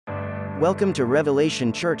Welcome to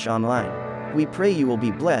Revelation Church Online. We pray you will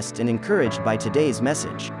be blessed and encouraged by today's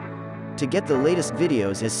message. To get the latest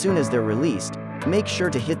videos as soon as they're released, make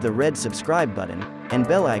sure to hit the red subscribe button and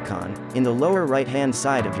bell icon in the lower right-hand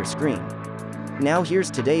side of your screen. Now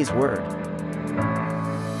here's today's word.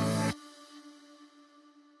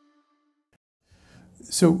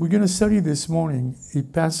 So we're going to study this morning a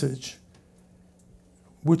passage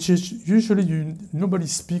which is usually nobody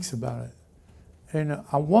speaks about it. And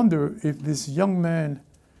I wonder if this young man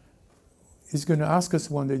is going to ask us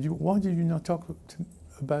one day, why did you not talk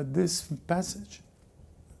about this passage?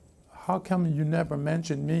 How come you never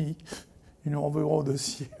mentioned me, over all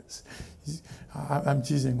those years? I'm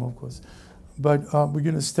teasing, of course. But we're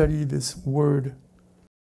going to study this word.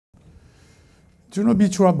 Do not be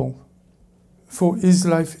troubled, for his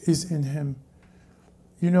life is in him.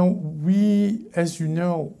 We, as you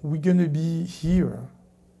know, we're going to be here.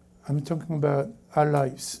 I'm talking about our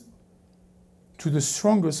lives to the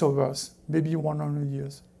strongest of us, maybe 100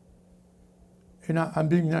 years. And I'm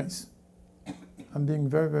being nice. I'm being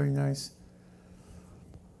very, very nice.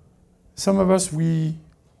 Some of us, we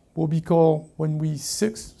will be called when we're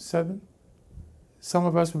 6, 7. Some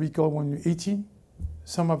of us will be called when we're 18.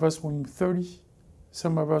 Some of us when we're 30.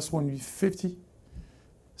 Some of us when we're 50.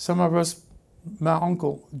 Some of us, my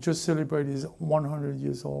uncle just celebrated his 100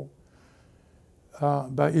 years old.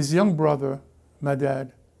 But his young brother, my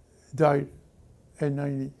dad, died at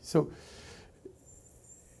 90. So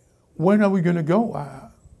when are we going to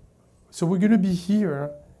go? So we're going to be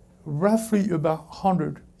here roughly about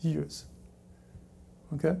 100 years.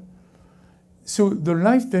 Okay? So the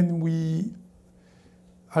life that we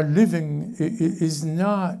are living is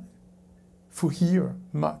not for here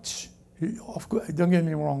much. Of course, don't get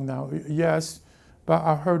me wrong now. Yes, but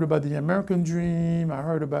I heard about the American dream. I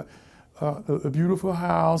heard about a beautiful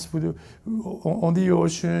house on the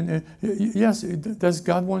ocean. And yes, does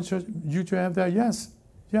God want you to have that? Yes,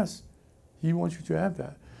 yes, He wants you to have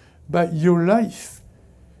that. But your life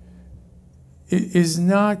is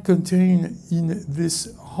not contained in this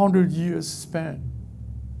 100 years span.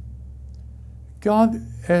 God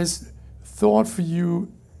has thought for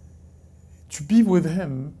you to be with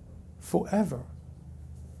Him forever.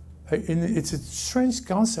 And it's a strange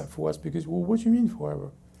concept for us because, well, what do you mean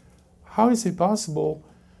forever? How is it possible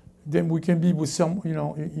that we can be with some,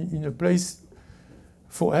 in a place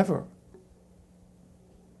forever?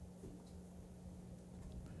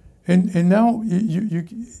 And now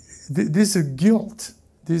there's a guilt.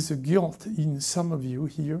 There's a guilt in some of you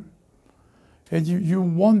here. And you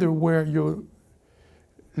wonder where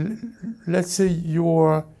let's say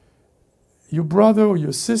your brother or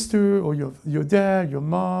your sister or your dad, your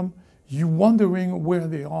mom, you're wondering where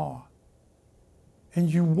they are. And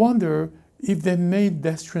you wonder if they made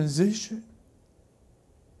that transition.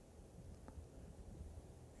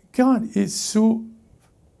 God is so,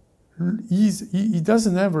 he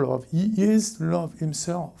doesn't have love. He is love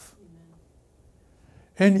himself.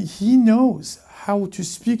 Amen. And he knows how to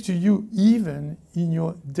speak to you even in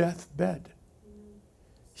your deathbed.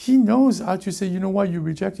 He knows how to say, you know what, you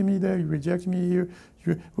rejected me there, you rejected me here.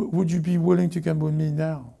 Would you be willing to come with me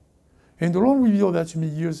now? And the Lord revealed that to me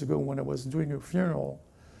years ago when I was doing a funeral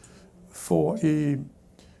for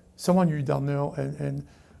someone you don't know, and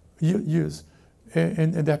years.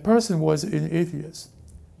 And that person was an atheist,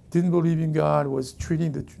 didn't believe in God, was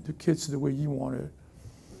treating the kids the way he wanted.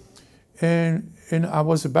 And I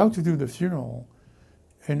was about to do the funeral,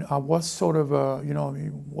 and I was sort of,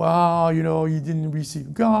 wow, he didn't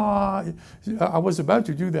receive God. I was about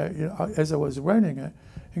to do that as I was writing it.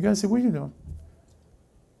 And God said, what are you doing?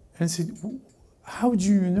 And I said, how do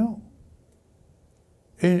you know?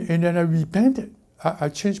 And then I repented. I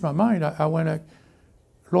changed my mind. I went like,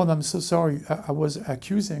 Lord, I'm so sorry. I was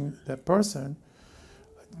accusing that person.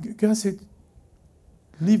 God said,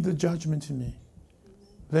 leave the judgment to me.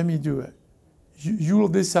 Let me do it. You will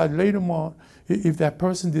decide later on if that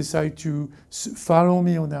person decides to follow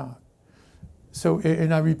me or not. So,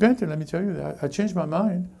 and I repented, let me tell you that. I changed my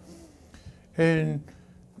mind. And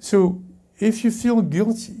so if you feel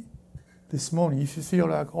guilty this morning, if you feel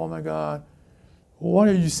like, oh my God, what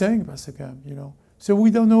are you saying, Pastor Cam? So we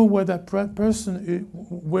don't know where that person is,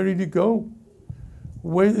 where did he go?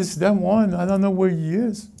 Where is that one? I don't know where he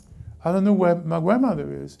is. I don't know where my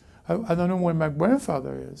grandmother is. I don't know where my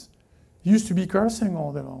grandfather is. He used to be cursing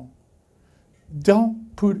all day long.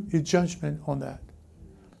 Don't put a judgment on that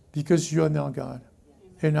because you're not God.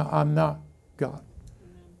 And I'm not God.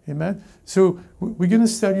 Amen? So we're going to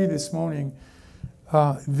study this morning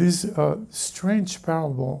this strange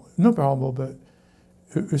parable, not parable, but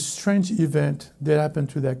a strange event that happened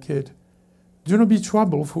to that kid Do not be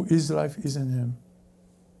troubled, for his life is in him.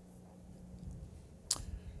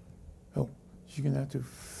 Oh, you're going to have to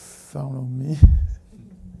follow me.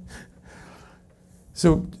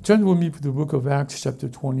 So turn with me to the book of Acts, chapter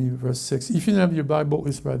 20, verse 6. If you don't have your Bible,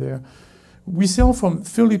 it's right there. We sailed from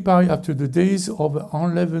Philippi after the days of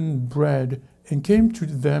unleavened bread and came to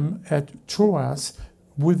them at Troas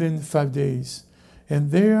within 5 days.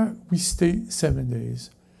 And there we stayed 7 days.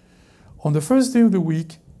 On the first day of the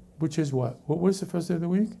week, which is what? What was the first day of the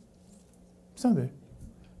week? Sunday.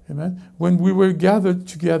 Amen. When we were gathered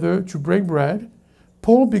together to break bread,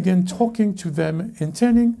 Paul began talking to them,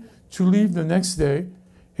 intending to leave the next day,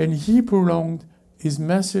 and he prolonged his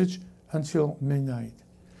message until midnight.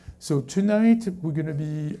 So tonight we're going to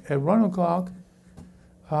be at 1 o'clock.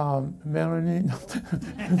 Melanie,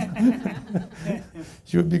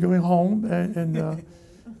 you'll be going home, and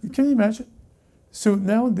can you imagine? So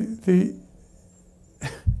now don't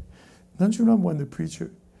you know when the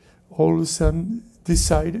preacher all of a sudden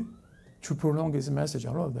decided to prolong his message?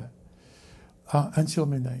 I love that. Until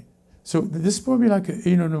midnight. So this is probably like 8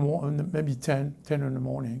 in the morning, maybe 10 in the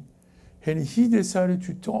morning. And he decided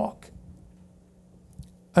to talk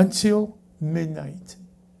until midnight.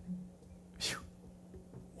 Whew.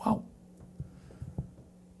 Wow.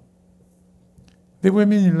 There were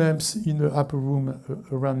many lamps in the upper room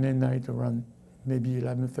around midnight, around maybe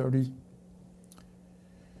 11:30.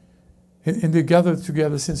 And they gathered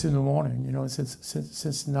together since in the morning, you know,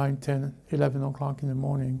 since 9, 10, 11 o'clock in the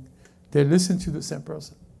morning. They listened to the same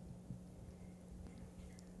person.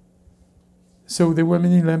 So there were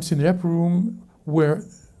many lamps in the upper room where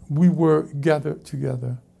we were gathered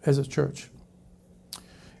together as a church.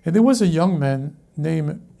 And there was a young man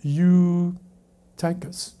named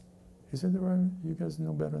Eutychus. Is that the right? You guys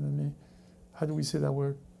know better than me. How do we say that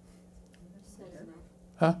word? Said it right.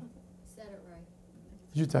 Huh? Said it right.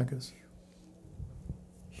 Eutychus.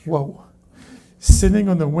 Whoa. Sitting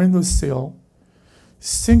on the windowsill,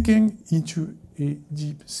 sinking into a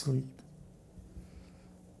deep sleep.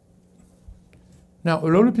 Now, a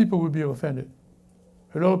lot of people will be offended.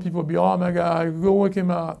 A lot of people will be, oh my God, go wake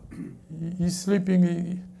him up. He's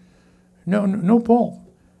sleeping. No, Paul.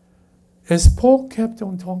 As Paul kept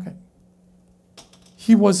on talking,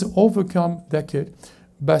 he was overcome, that kid,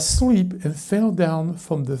 by sleep and fell down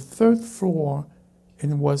from the 3rd floor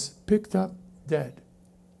and was picked up dead.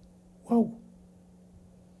 Whoa.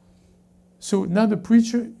 So now the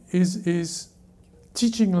preacher is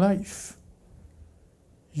teaching life.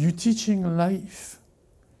 You're teaching life.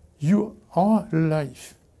 You are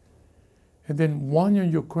life. And then one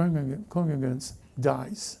of your congregants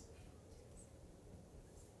dies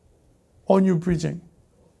on you preaching.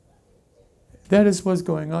 That is what's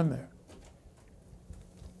going on there.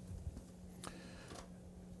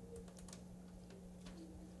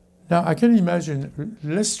 Now I can imagine,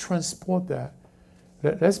 let's transport that.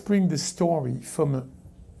 Let's bring the story from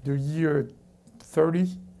the year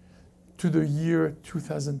 30 to the year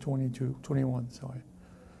 21, sorry.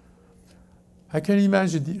 I can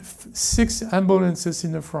imagine 6 ambulances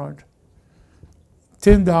in the front,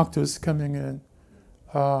 10 doctors coming in,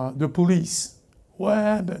 the police,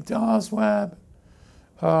 Webb, tell us Webb.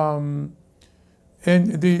 And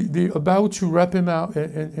they're about to wrap him out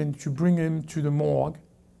and to bring him to the morgue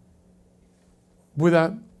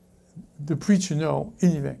without the preacher know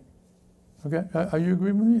anything. Okay? Are you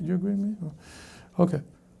agreeing with me? Do you agree with me? Okay.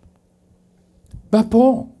 But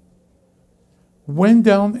Paul went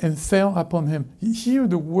down and fell upon him. Here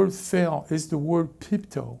the word fell is the word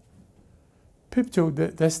pipto.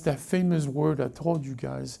 Pipto, that's that famous word I told you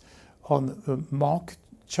guys on Mark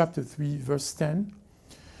chapter 3, verse 10,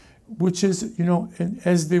 which is, you know,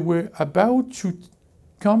 as they were about to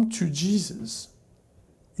come to Jesus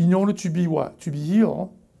in order to be what? To be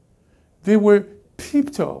healed, they were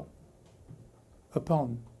pipto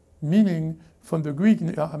upon, meaning from the Greek,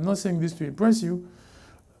 I'm not saying this to impress you,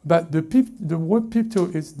 but the word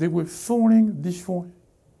pipto is they were falling before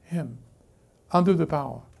him, under the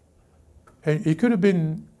power. And it could have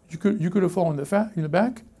been, you could have fallen in the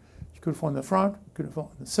back, you could have fallen in the front, you could have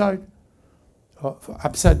fallen on the side,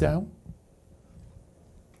 upside down.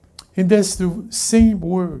 And that's the same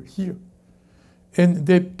word here. And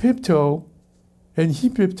they pipto, and he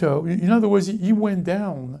pipto, in other words, he went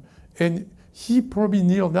down, and he probably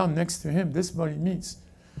kneeled down next to him. That's what it means.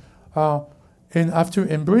 And after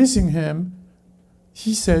embracing him,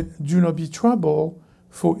 he said, do not be troubled,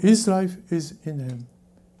 for his life is in him.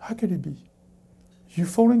 How could it be? You're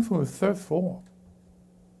falling from a 3rd floor.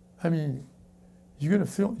 I mean, you're gonna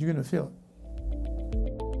feel it.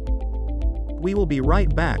 We will be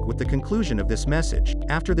right back with the conclusion of this message,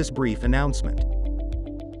 after this brief announcement.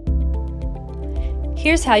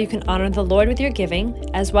 Here's how you can honor the Lord with your giving,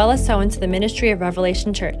 as well as sow into the ministry of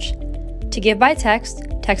Revelation Church. To give by text,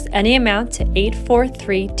 text any amount to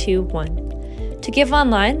 84321. To give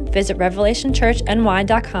online, visit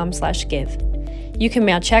revelationchurchny.com/give. You can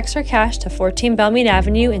mail checks or cash to 14 Bellemeade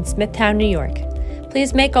Avenue in Smithtown, New York.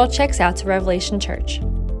 Please make all checks out to Revelation Church.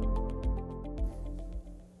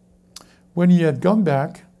 When he had gone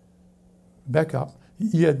back up,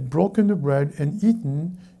 he had broken the bread and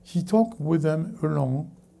eaten. He talked with them a long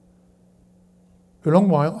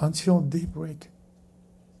while until daybreak.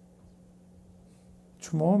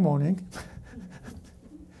 Tomorrow morning,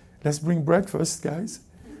 let's bring breakfast, guys.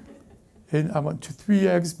 And I want 3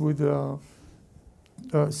 eggs with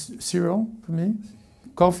cereal for me,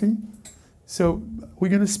 coffee. So we're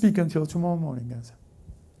going to speak until tomorrow morning, guys.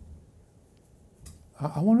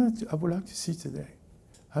 I would like to see today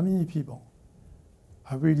how many people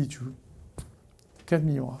are ready to cut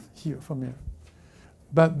me off from here.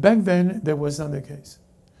 But back then, that was not the case.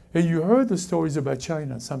 And you heard the stories about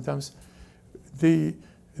China. Sometimes they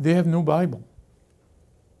have no Bible.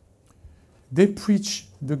 They preach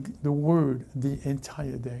the word the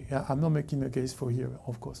entire day. I'm not making a case for here,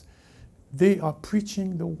 of course. They are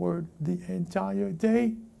preaching the word the entire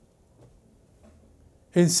day.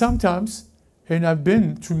 And sometimes, and I've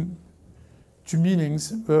been to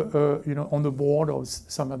meetings, on the board of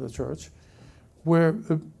some other church, where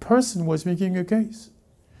a person was making a case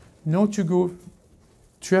not to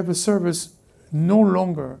have a service no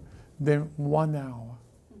longer than 1 hour.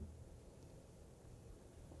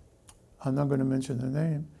 I'm not going to mention the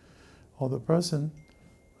name of the person,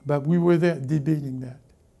 but we were there debating that.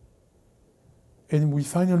 And we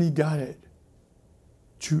finally got it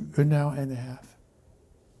to 1 hour and a half,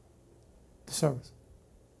 the service.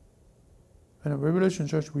 And at Revelation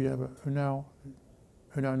Church, we have an hour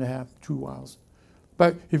and a half, 2 hours.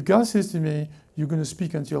 But if God says to me, you're going to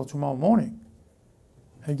speak until tomorrow morning,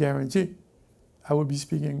 I guarantee I will be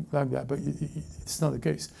speaking like that, but it's not the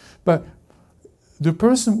case. But the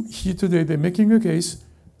person here today, they're making a case,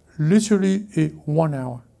 literally a 1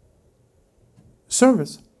 hour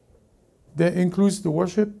service. That includes the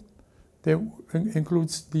worship, that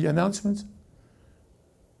includes the announcements,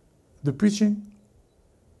 the preaching,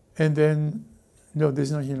 and then, no,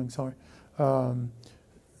 there's no healing, sorry.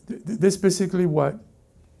 That's basically what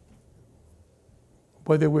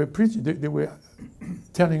they were preaching, they were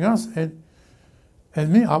telling us. And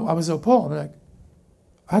me, I was appalled. I'm like,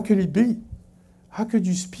 how could it be? How could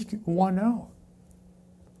you speak 1 hour?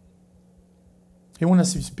 And when I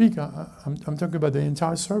say speak, I'm talking about the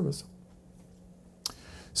entire service.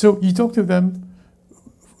 So he talked to them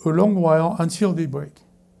a long while until they break.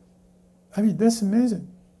 I mean, that's amazing.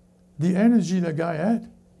 The energy that guy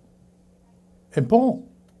had. And Paul.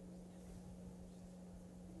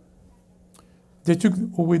 They took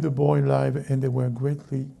away the boy alive and they were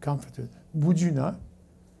greatly comforted. Would you not?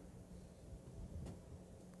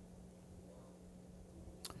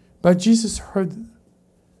 But Jesus heard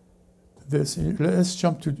this. Let's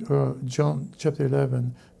jump to John chapter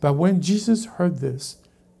 11. But when Jesus heard this,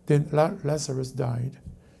 then Lazarus died.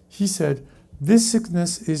 He said, this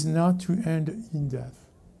sickness is not to end in death,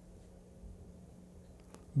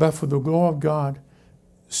 but for the glory of God,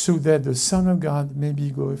 so that the Son of God may be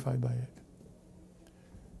glorified by it.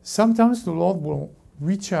 Sometimes the Lord will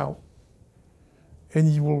reach out and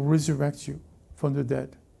he will resurrect you from the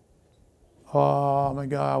dead. Oh my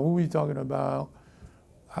God, what are we talking about?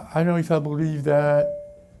 I don't know if I believe that.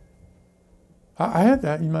 I had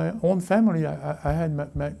that in my own family. I had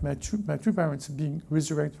my two parents being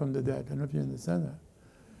resurrected from the dead. I don't know if you understand that.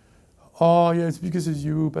 Oh yeah, it's because of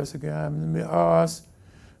you, Pastor Cam, us.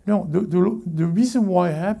 No, the reason why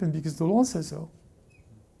it happened because the Lord said so.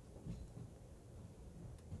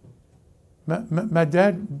 My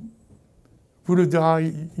dad would have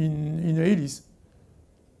died in the 80s.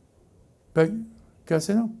 But God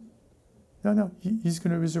said no. No, he's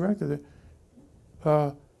going to resurrect it.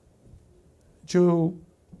 Joe,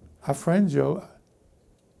 our friend Joe.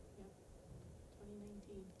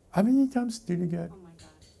 2019. How many times did he get? Oh my God.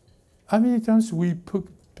 How many times we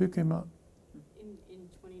pick him up? In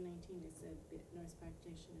 2019, it said, nurse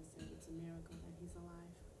practitioner said it's a miracle that he's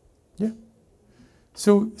alive. Yeah.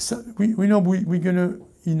 So we know we're going to,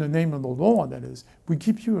 in the name of the Lord, that is, we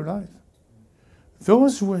keep you alive.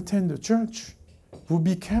 Those who attend the church will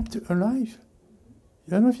be kept alive.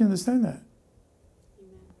 I don't know if you understand that.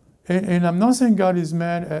 And I'm not saying God is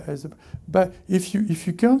mad, but if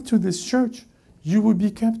you come to this church, you will be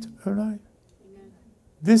kept alive. Amen.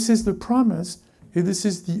 This is the promise, and this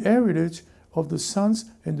is the heritage of the sons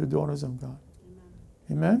and the daughters of God.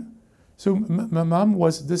 Amen. Amen? So my mom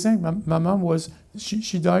was the same. My mom was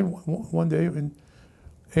She died one day,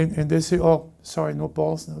 and they say, "Oh, sorry, no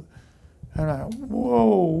pulse." No. And I,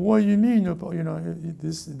 whoa, what do you mean? No pulse? You know,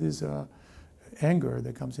 this anger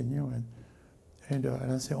that comes in you, and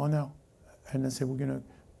I say, "Oh no," and I say, "We're gonna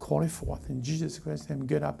call it forth in Jesus Christ's name.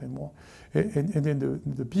 Get up and walk." And then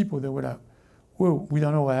the people that were like, "Well, we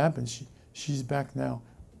don't know what happened. She's back now."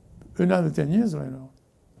 Another 10 years later,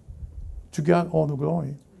 to God all the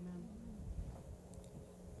glory.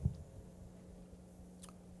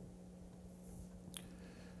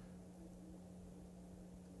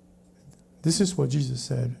 This is what Jesus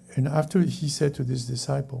said. And after he said to his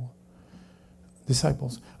disciples,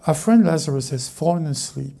 "Our friend Lazarus has fallen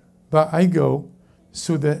asleep, but I go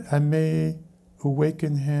so that I may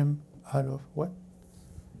awaken him out of" what?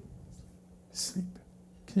 Sleep.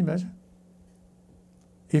 Can you imagine?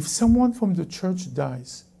 If someone from the church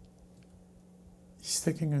dies, he's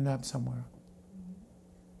taking a nap somewhere.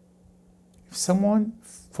 If someone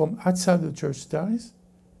from outside the church dies,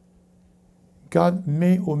 God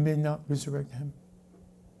may or may not resurrect him.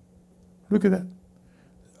 Look at that.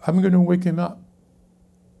 I'm going to wake him up.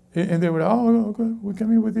 And they were like, "Oh, okay, we're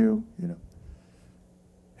coming with you," you know.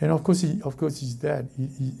 And of course he's dead.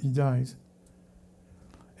 He dies.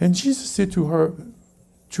 And Jesus said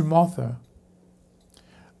to Martha,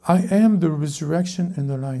 "I am the resurrection and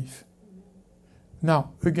the life."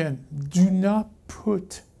 Now, again, do not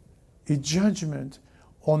put a judgment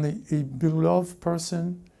on a beloved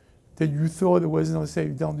person that you thought was not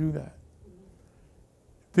saved. Don't do that.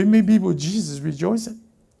 There may be with Jesus rejoicing.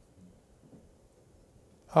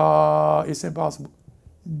 It's impossible.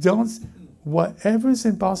 Whatever is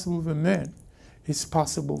impossible for men is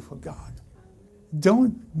possible for God.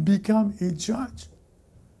 Don't become a judge.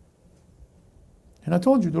 And I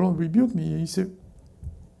told you, the Lord rebuked me. He said,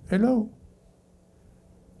 "Hello."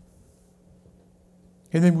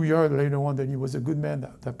 And then we heard later on that he was a good man,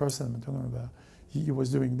 that person I'm talking about. He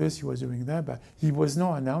was doing this, he was doing that, but he was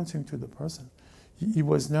not announcing to the person. He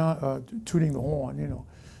was not tooting the horn, you know.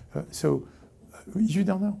 So you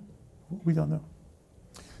don't know. We don't know.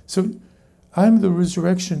 So I am the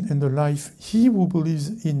resurrection and the life. He who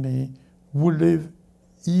believes in me will live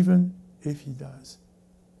even if he dies.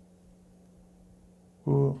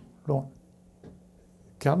 Oh, Lord,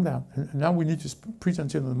 calm down. And now we need to preach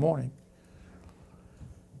until the morning.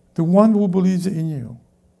 The one who believes in you,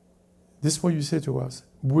 this is what you say to us,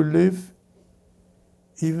 will live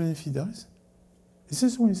even if he dies. Is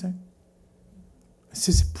this what he's saying? This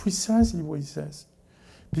is precisely what he says.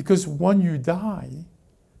 Because when you die,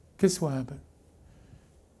 guess what happens?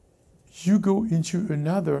 You go into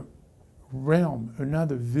another realm,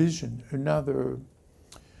 another vision, another...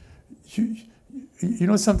 You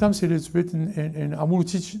know, sometimes it is written, and I will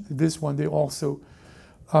teach this one day also,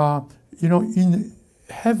 you know, in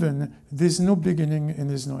heaven, there's no beginning and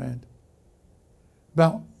there's no end.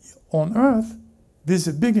 But on earth, there's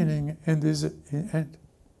a beginning and there's an end.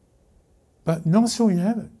 But not so in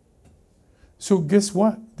heaven. So guess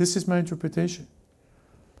what? This is my interpretation.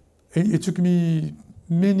 It took me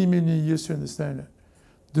many, many years to understand it.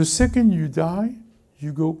 The second you die,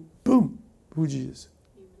 you go, boom, with Jesus.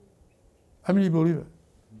 How many believe it?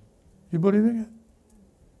 You believe it?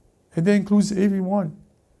 And that includes everyone.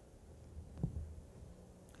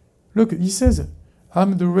 Look, he says it.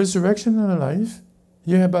 I'm the resurrection and the life.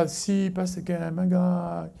 Yeah, but see, Pastor Cam, my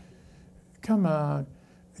God, come on.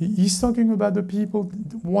 He's talking about the people,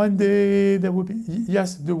 one day there will be,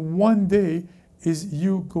 yes, the one day is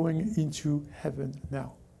you going into heaven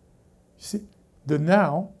now. You see, the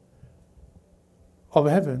now of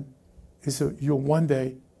heaven is your one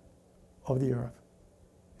day of the earth.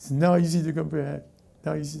 It's not easy to comprehend,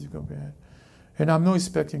 not easy to comprehend. And I'm not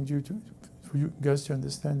expecting for you guys to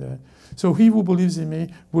understand that. So he who believes in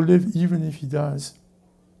me will live even if he dies.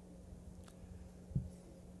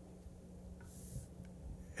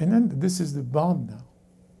 And then this is the bomb now.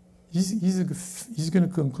 He's going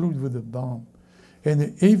to conclude with the bomb.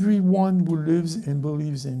 And everyone who lives and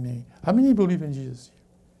believes in me. How many believe in Jesus here?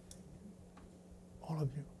 All of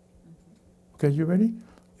you. Okay, you ready?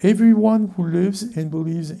 Everyone who lives and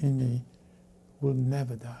believes in me will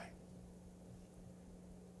never die.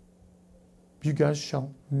 You guys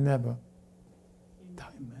shall never die.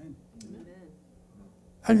 Amen.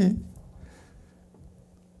 I mean,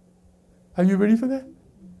 are you ready for that?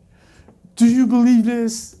 Do you believe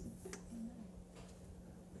this?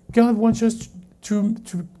 God wants us to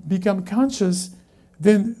become conscious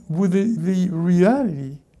then with the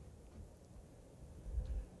reality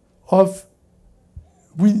of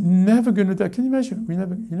we're never going to die. Can you imagine? You're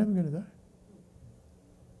never going to die.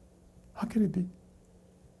 How can it be?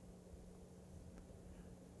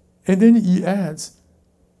 And then he adds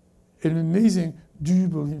an amazing, do you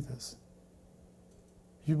believe this?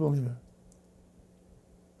 You believe it?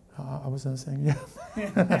 I was not saying, yeah.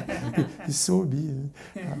 He's so busy.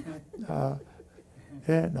 Yeah,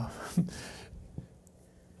 no.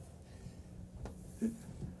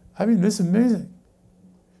 I mean, that's amazing.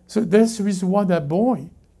 So that's the reason why that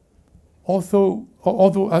boy, although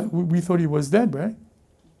we thought he was dead, right?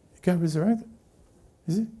 He got resurrected.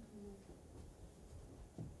 Is it?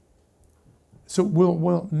 So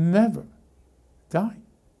we'll never die.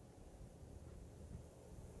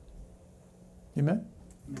 Amen?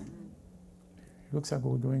 It looks like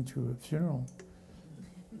we're going to a funeral.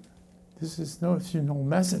 This is not a funeral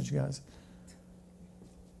message, guys.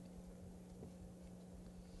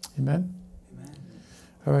 Amen? Amen.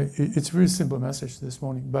 All right, it's a very simple message this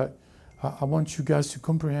morning, but I want you guys to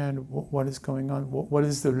comprehend what is going on, what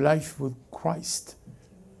is the life with Christ.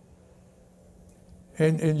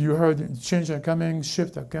 And you heard change are coming,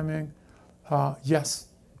 shift are coming. Yes,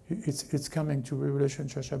 it's coming to Revelation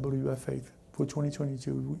Church, I believe, by faith for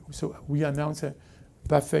 2022. So we announce it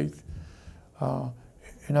by faith.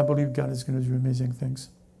 And I believe God is going to do amazing things.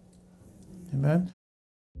 Amen.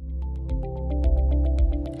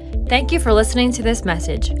 Thank you for listening to this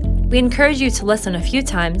message. We encourage you to listen a few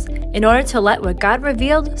times in order to let what God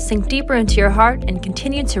revealed sink deeper into your heart and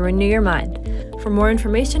continue to renew your mind. For more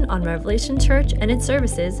information on Revelation Church and its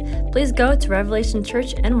services, please go to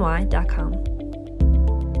revelationchurchny.com.